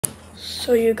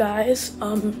So you guys,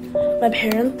 my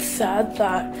parents said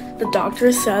that the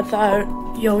doctor said that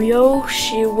Yo-Yo,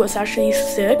 she was actually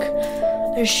sick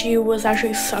and she was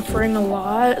actually suffering a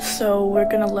lot, so we're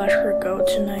gonna let her go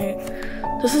tonight.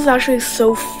 This is actually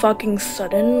so fucking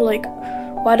sudden. Like,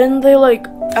 why didn't they like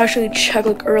actually check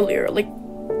like earlier? Like,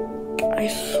 I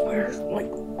swear, like.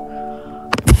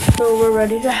 So we're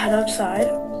ready to head outside.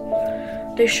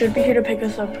 They should be here to pick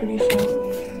us up pretty soon.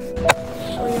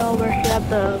 So y'all, we're here at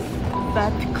the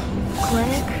vet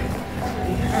clinic,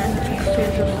 and it's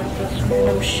just like this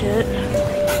random shit.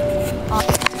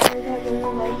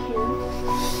 Right here.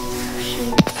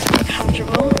 She's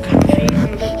comfortable, comfy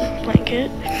in the blanket.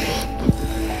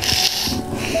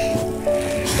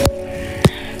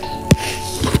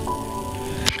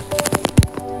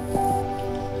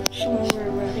 So when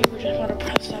we're ready, we just want to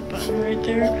press that button right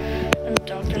there, and the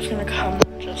doctor's gonna come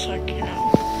just like, you know.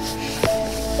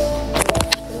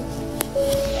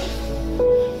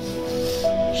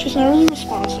 She's not really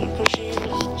responsive, but she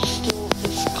still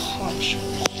is conscious.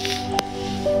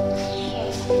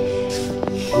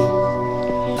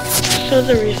 So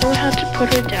the reason we had to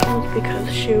put her down was because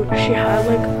she had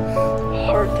like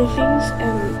heart disease,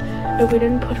 and if we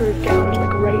didn't put her down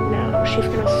like right now, she's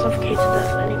gonna suffocate to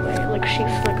death anyway. Like she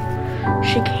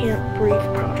can't breathe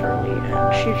properly,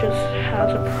 and she just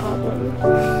has a problem.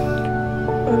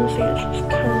 Honestly, it's just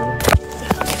kind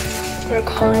of. We're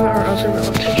calling our other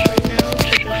relatives right now to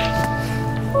just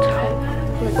tell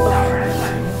like the